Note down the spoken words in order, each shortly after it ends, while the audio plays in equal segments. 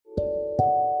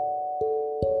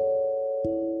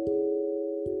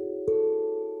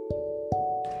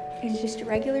was just a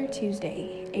regular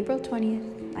Tuesday, April 20th,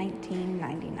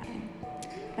 1999.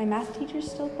 My math teacher is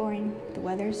still boring, the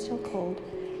weather is still cold,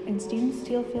 and students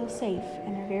still feel safe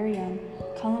in our very own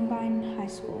Columbine High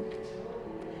School.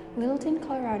 Littleton,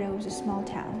 Colorado was a small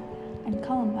town, and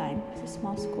Columbine was a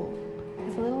small school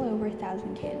with a little over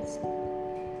 1,000 kids.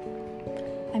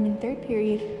 I'm in third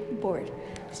period, bored,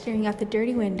 staring out the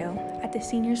dirty window at the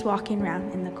seniors walking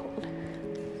around in the cold.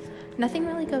 Nothing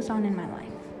really goes on in my life.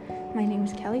 My name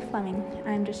is Kelly Fleming,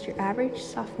 and I'm just your average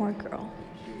sophomore girl.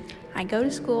 I go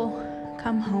to school,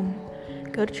 come home,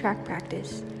 go to track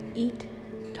practice, eat,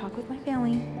 talk with my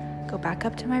family, go back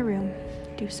up to my room,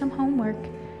 do some homework,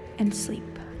 and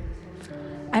sleep.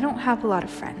 I don't have a lot of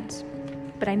friends,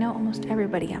 but I know almost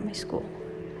everybody at my school.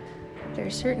 There are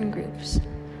certain groups.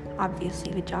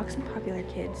 Obviously, the jocks and popular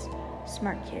kids,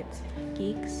 smart kids,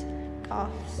 geeks,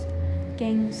 goths,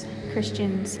 gangs,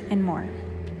 Christians, and more.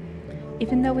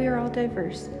 Even though we are all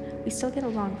diverse, we still get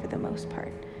along for the most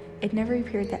part. It never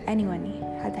appeared that anyone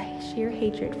had the sheer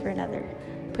hatred for another,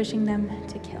 pushing them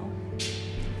to kill.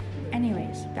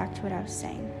 Anyways, back to what I was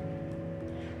saying.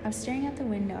 I was staring out the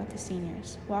window at the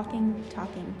seniors, walking,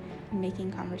 talking, and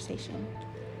making conversation.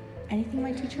 Anything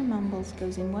my teacher mumbles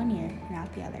goes in one ear and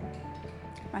out the other.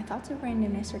 My thoughts of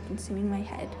randomness are consuming my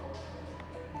head.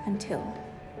 Until...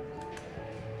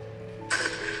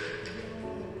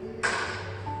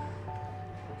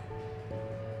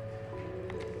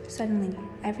 Suddenly,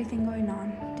 everything going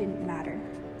on didn't matter.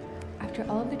 After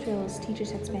all of the drills teachers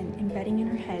had spent embedding in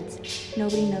our heads,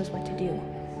 nobody knows what to do.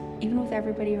 Even with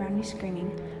everybody around me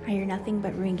screaming, I hear nothing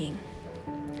but ringing.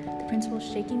 The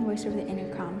principal's shaking voice over the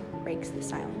intercom breaks the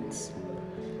silence.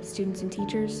 Students and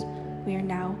teachers, we are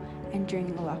now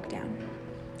entering the lockdown.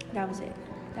 That was it.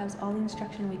 That was all the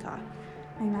instruction we got.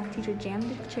 My math teacher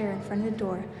jammed a chair in front of the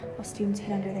door while students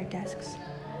hid under their desks.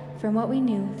 From what we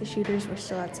knew, the shooters were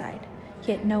still outside,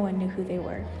 yet no one knew who they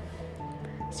were.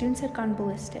 Students had gone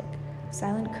ballistic.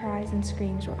 Silent cries and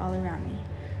screams were all around me.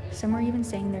 Some were even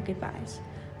saying their goodbyes,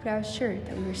 but I was sure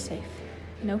that we were safe.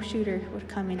 No shooter would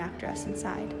come in after us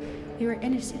inside. We were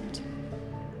innocent.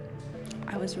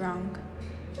 I was wrong.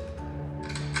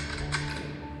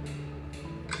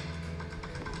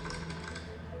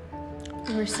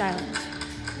 We were silent.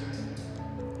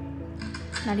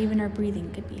 Not even our breathing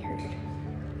could be heard.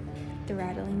 The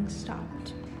rattling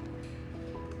stopped.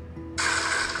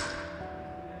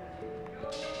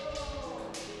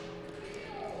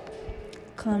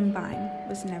 Columbine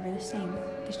was never the same.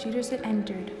 The shooters had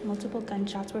entered, multiple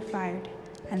gunshots were fired,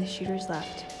 and the shooters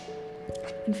left.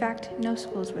 In fact, no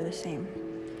schools were the same.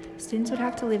 Students would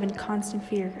have to live in constant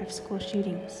fear of school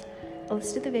shootings. A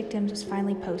list of the victims was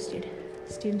finally posted.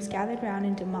 Students gathered around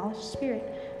in demolished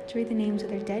spirit to read the names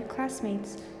of their dead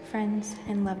classmates, friends,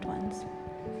 and loved ones.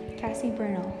 Cassie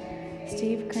Bernal,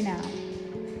 Steve Cornell,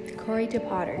 Corey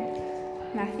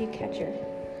DePotter, Matthew Ketcher,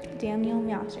 Daniel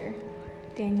Mouser,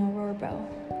 Daniel Rorbo,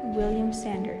 William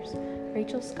Sanders,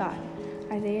 Rachel Scott,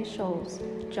 Isaiah Scholes,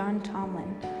 John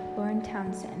Tomlin, Lauren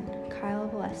Townsend, Kyle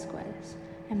Velasquez,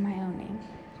 and my own name,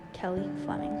 Kelly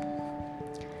Fleming.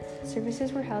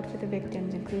 Services were held for the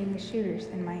victims, including the shooters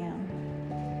and my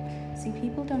own. See,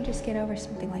 people don't just get over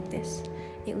something like this.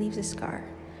 It leaves a scar.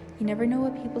 You never know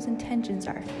what people's intentions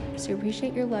are, so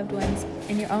appreciate your loved ones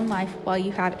and your own life while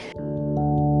you have it.